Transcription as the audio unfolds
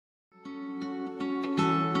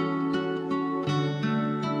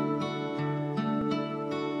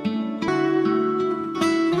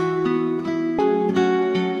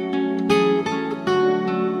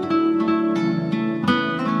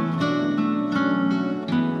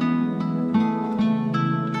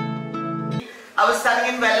I was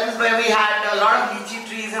studying in Wellams where we had a lot of lychee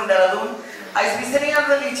trees in Dehradun. I used to be sitting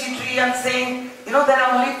under the lychee tree and saying, you know, there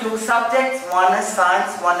are only two subjects. One is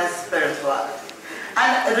science, one is spirituality.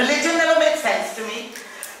 And religion never made sense to me.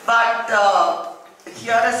 But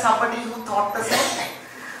here is somebody who thought the same thing.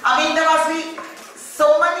 I mean, there must be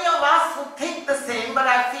so many of us who think the same, but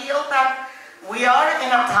I feel that we are in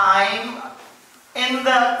a time in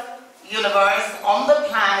the universe, on the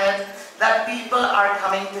planet, that people are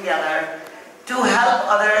coming together to help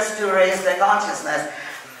others to raise their consciousness.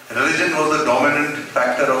 Religion was the dominant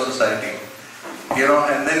factor of society. You know,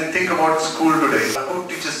 and then think about school today. Who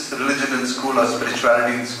teaches religion in school or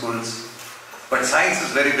spirituality in schools? But science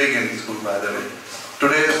is very big in school, by the way.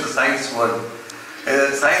 Today is the science world.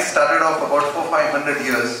 Science started off about 400-500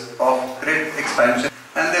 years of great expansion.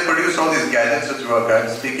 And they produce all these gadgets which work. I'm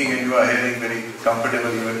speaking and you are hearing very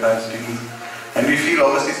comfortable even if I'm speaking. And we feel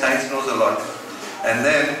obviously science knows a lot. And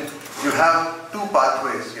then you have two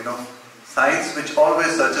pathways, you know. Science which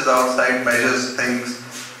always searches outside, measures things,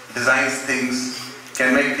 designs things,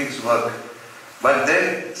 can make things work. But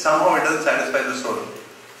then somehow it doesn't satisfy the soul.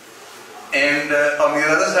 And on the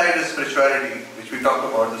other side is spirituality, which we talk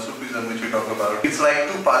about, the Sufism which we talk about. It's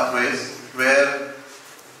like two pathways where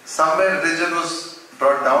somewhere religion was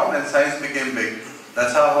brought down and science became big.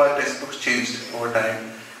 That's how our textbooks changed over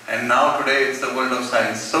time. And now today it's the world of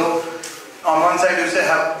science. So on one side you say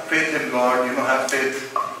have faith in God, you know, have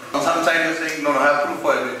faith. On some side you're saying no, have proof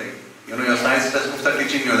for everything. You know, your science textbooks are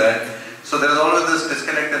teaching you that. So there is always this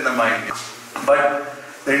disconnect in the mind. But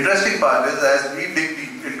the interesting part is as we dig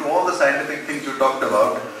deep into all the scientific things you talked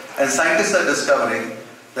about, and scientists are discovering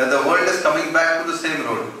that the world is coming back to the same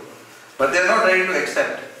road. But they are not ready to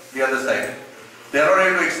accept the other side. They are not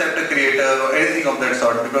ready to accept a creator or anything of that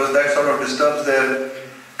sort because that sort of disturbs their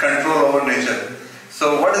control over nature.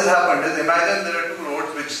 So what has happened is, imagine there are two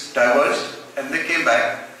roads which diverged and they came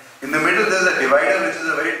back. In the middle there is a divider which is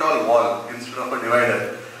a very tall wall instead of a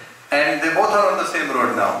divider. And they both are on the same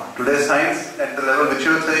road now. Today science at the level which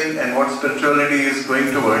you are saying and what spirituality is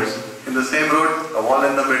going towards, in the same road, a wall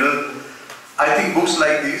in the middle. I think books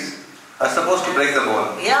like these are supposed to break the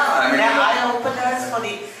wall. Yeah, I mean, eye-openers for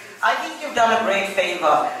the... I think you've done a great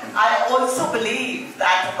favor. I also believe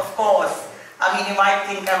that, of course, I mean, you might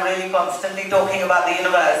think I'm really constantly talking about the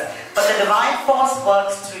universe, but the divine force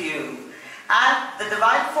works through you. And the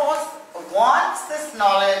divine force wants this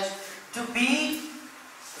knowledge to be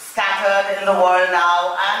scattered in the world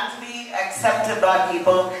now and to be accepted by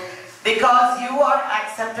people because you are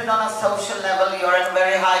accepted on a social level, you're in a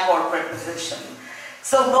very high corporate position.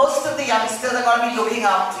 So most of the youngsters are going to be looking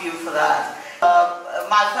up to you for that.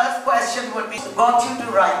 My first question would be, what got you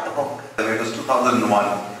to write the book? It was 2001,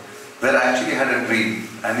 where I actually had a dream.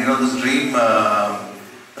 And you know, this dream,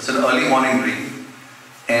 it's an early morning dream.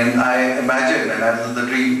 And I imagined, and that was the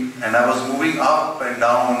dream, and I was moving up and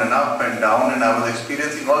down and up and down, and I was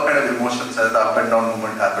experiencing all kind of emotions as the up and down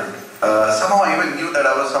movement happened. Somehow I even knew that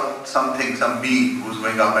I was some being who was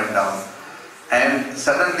going up and down. And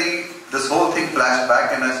suddenly, this whole thing flashed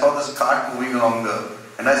back, and I saw this cart moving along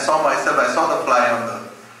and I saw myself, I saw the fly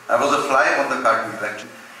I was a fly on the cart wheel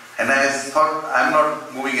actually. And I thought, I'm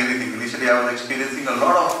not moving anything. Initially I was experiencing a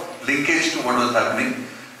lot of linkage to what was happening.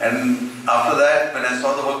 And after that, when I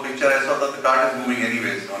saw the whole picture, I saw that the cart is moving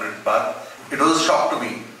anyways on its path. It was a shock to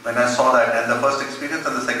me when I saw that, and the first experience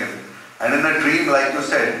and the second. And in a dream, like you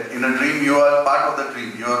said, in a dream you are part of the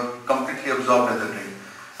dream. You are completely absorbed in the dream.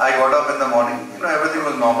 I got up in the morning, you know, everything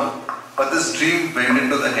was normal. But this dream went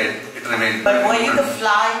into the head. It remained. But were you the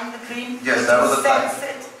fly in the dream? Yes, that was the fly.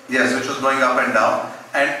 It? Yes, which was going up and down.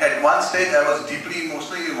 And at one stage I was deeply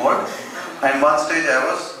emotionally involved. And one stage I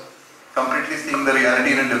was completely seeing the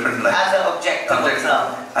reality in a different light. As an objective.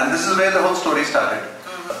 And this is where the whole story started.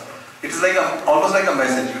 It is like almost like a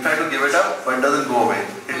message. You try to give it up, but it doesn't go away.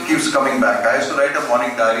 It keeps coming back. I used to write a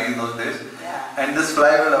morning diary in those days. And this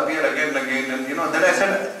fly will appear again and again. And you know, then I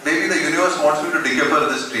said, maybe the universe wants me to decouple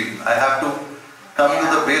this dream. I have to come to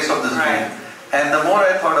the base of this dream. And the more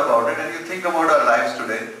I thought about it, and you think about our lives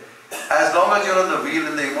today, as long as you're on the wheel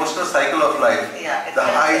in the emotional cycle of life, the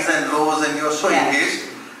highs and lows, and you're so engaged,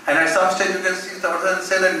 and at some stage you can see someone and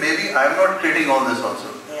say that maybe I'm not creating all this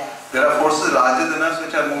also. There are forces larger than us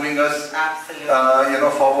which are moving us you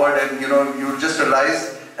know, forward, and you know, you just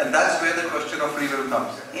realize, and that's where the question of free will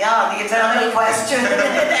comes. Yeah, the eternal question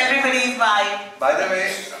in everybody's mind. By the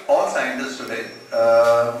way, all scientists today,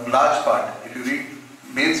 large part, if you read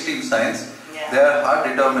mainstream science, they are hard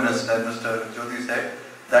determinists, as Mr. Jyoti said.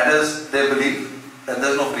 That is, they believe that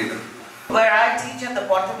there is no free will. Where I teach at the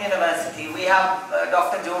Quantum University, we have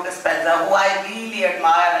Dr. Joe Dispenza, who I really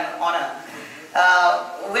admire and honor.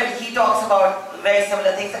 When he talks about very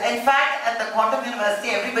similar things. In fact, at the Quantum University,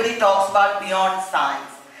 everybody talks about beyond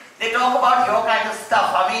science. They talk about your kind of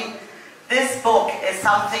stuff. I mean, this book is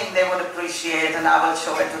something they would appreciate, and I will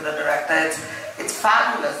show it to the director. It's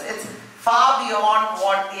fabulous. It's far beyond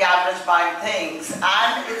what the average mind thinks,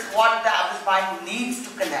 and it's what the average mind needs to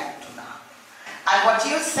connect to now. And what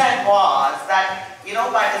you said was that, you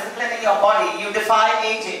know, by disciplining your body, you defy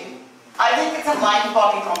aging. I think it's a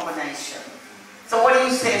mind-body combination. So what do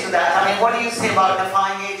you say to that? I mean, what do you say about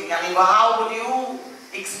defying aging? I mean, well, how would you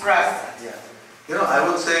express it? Yeah. You know, I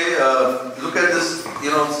would say, look at this,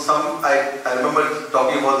 you know, I remember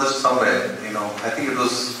talking about this somewhere, you know, I think it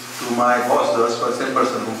was to my boss, the same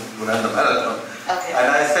person who ran the marathon. Okay.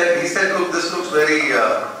 And he said, look, this looks very,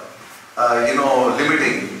 you know,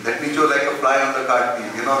 limiting. That means you're like a fly on the cart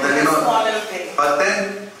wheel, you know, then, you know, but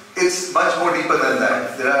then it's much more deeper than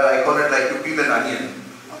that. I call it like you peel an onion,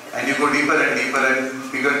 and you go deeper and deeper,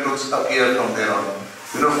 and bigger truths appear from there on.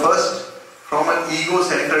 You know, first, from an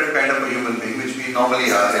ego-centered kind of a human being, which we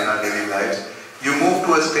normally are in our daily lives, you move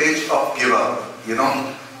to a stage of give up, you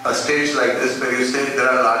know, a stage like this where you say there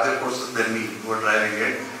are larger forces than me who are driving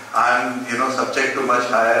it. I'm, you know, subject to much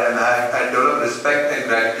higher, and I develop respect and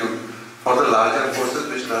gratitude for the larger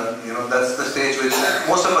forces which run, you know, that's the stage which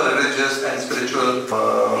most of our religious and spiritual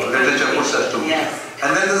literature puts us to. Yes.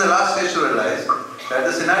 And then there's the last stage to realize that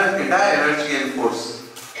this entire energy and force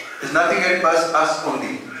is nothing but us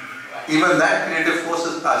only. Even that creative force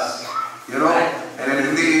is us, you know. Right. And in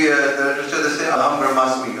Hindi, the literature they say, Aham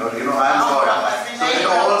Brahmasmi, or you know, I am God. So it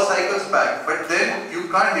all cycles back. But then you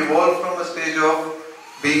can't evolve from a stage of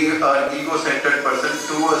being an ego-centered person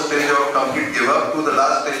to a stage of complete give up, to the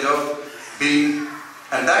last stage of being,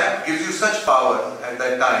 and that gives you such power at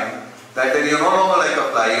that time that then you're no longer like a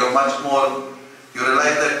fly. You're much more. You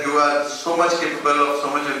realize that you are so much capable of so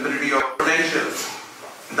much infinity of potential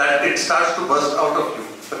that it starts to burst out of you.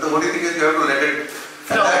 But the only thing is you have to let it,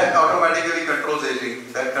 and that automatically controls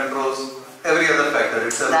aging, that controls every other factor.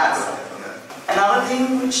 It's Another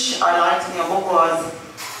thing which I liked in your book was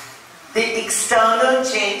the external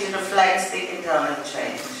change reflects the internal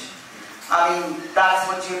change. I mean, that's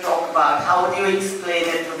what you talk about. How would you explain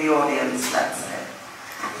it to the audience, let's say,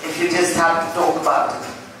 if you just have to talk about it?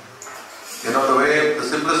 You know, the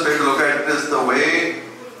simplest way to look at it is the way,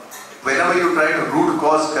 whenever you try to root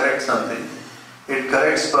cause correct something, it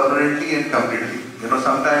corrects permanently and completely. You know,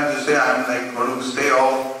 sometimes you say, I'm like going to stay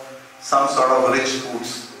off some sort of rich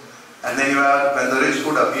foods. And then when the rich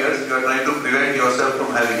food appears, you are trying to prevent yourself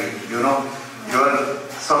from having it. You know, you are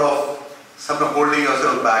sort of holding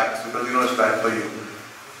yourself back because you know it's bad for you.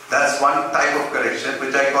 That's one type of correction,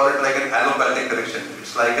 which I call it like an allopathic correction.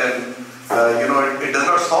 It's like you know, it does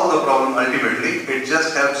not solve the problem ultimately. It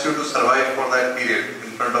just helps you to survive for that period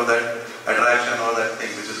in front of that attraction or that thing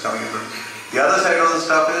which is coming in front. The other side of the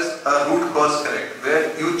stuff is a root cause correct,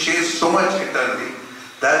 where you change so much internally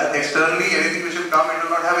that externally anything which will come, it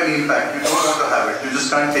will not have any impact. You don't want to have it. You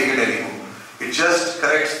just can't take it anymore. It just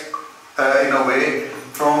corrects in a way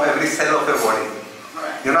from every cell of your body.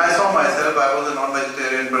 You know, I saw myself, I was a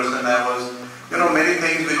non-vegetarian person, I was, you know, many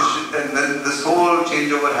things which, and then this whole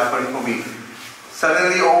changeover happened for me.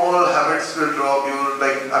 Suddenly all habits will drop, you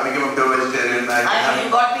like, I became a pure vegetarian. I know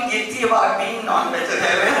you got me guilty about being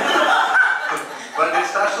non-vegetarian. But it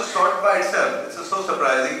starts to sort by itself. It's so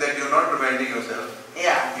surprising that you're not preventing yourself.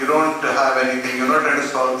 Yeah. You don't have anything, you're not trying to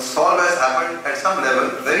solve. Solve has happened at some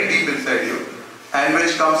level, very deep inside you, and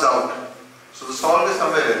which comes out. So the solve is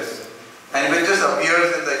somewhere else. And which just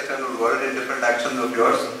appears in the external world in different actions of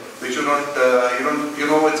yours, which you know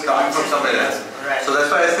it's coming from somewhere else. Right. So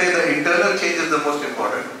that's why I say the internal change is the most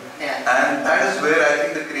important. Yeah. And that is where I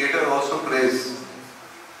think the creator also plays.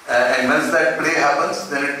 And once that play happens,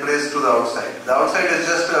 then it plays to the outside. The outside is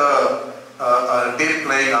just a tape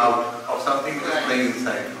playing out of something which is playing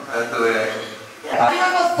inside. That's the way I Have you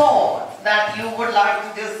ever thought that you would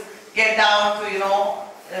like to just get down to, you know,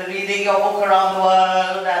 reading your book around the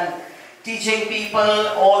world and teaching people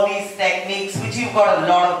all these techniques, which you've got a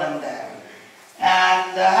lot of them there?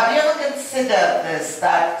 And have you ever considered this,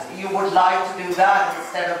 that you would like to do that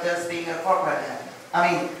instead of just being a corporate head?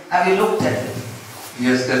 I mean, have you looked at it?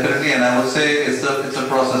 Yes, definitely, and I would say it's a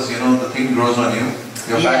process. You know, the thing grows on you,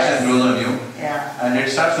 your passion grows on you, and it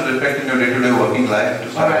starts to reflect in your day-to-day working life to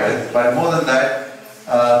start with. But more than that,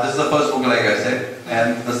 this is the first book, like I said,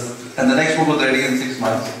 and the next book was ready in 6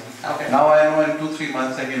 months. Okay. Now I know in 2-3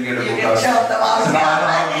 months I can get a book out. So now I know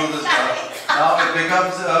how to do this stuff. Now it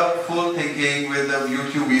becomes a full thinking with a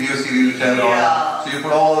YouTube video series which I wrote. So you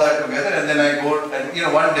put all that together, and then I go, and you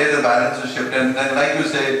know, one day the balance will shift, and then like you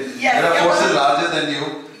say, there are forces larger than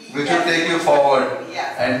you which will take you forward.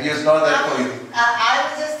 And it's not that point. I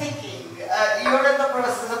was just thinking, you're in the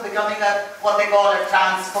process of becoming what they call a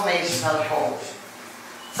transformational coach.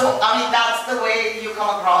 So, I mean, that's the way you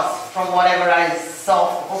come across from whatever I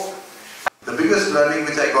saw from the book. The biggest learning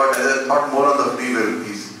which I got as I thought more on the free will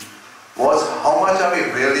piece was how much are we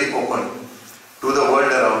really open to the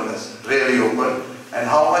world around us, really open, and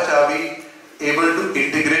how much are we able to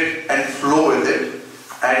integrate and flow with it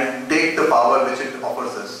and take the power which it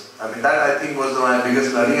offers us. I mean, that I think was my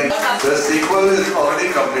biggest learning. And the sequel is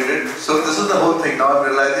already completed. So this is the whole thing. Now I'm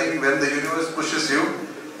realizing when the universe pushes you,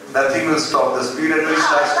 nothing will stop. The speed at which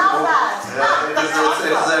starts to move,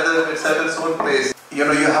 it's at its own pace. You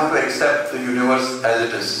know, you have to accept the universe as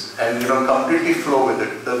it is and, you know, completely flow with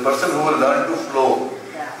it. The person who will learn to flow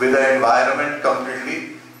with the environment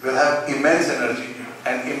completely will have immense energy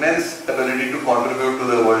and immense ability to contribute to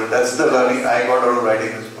the world. That's the learning I got out of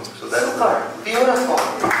writing this book.